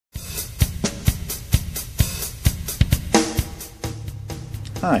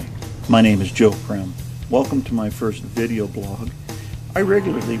Hi, my name is Joe Primm. Welcome to my first video blog. I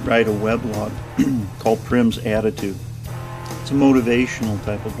regularly write a weblog called Primms Attitude. It's a motivational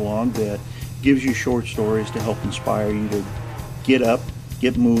type of blog that gives you short stories to help inspire you to get up,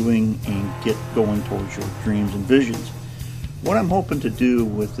 get moving, and get going towards your dreams and visions. What I'm hoping to do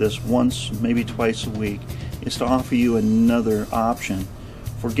with this once, maybe twice a week, is to offer you another option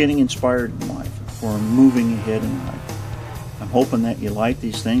for getting inspired in life, for moving ahead in life. I'm hoping that you like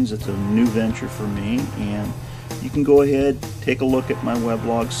these things. It's a new venture for me, and you can go ahead, take a look at my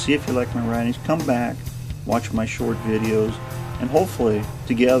weblog, see if you like my writings, come back, watch my short videos, and hopefully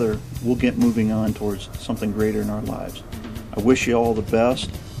together we'll get moving on towards something greater in our lives. I wish you all the best,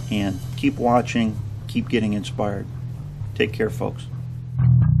 and keep watching, keep getting inspired. Take care, folks.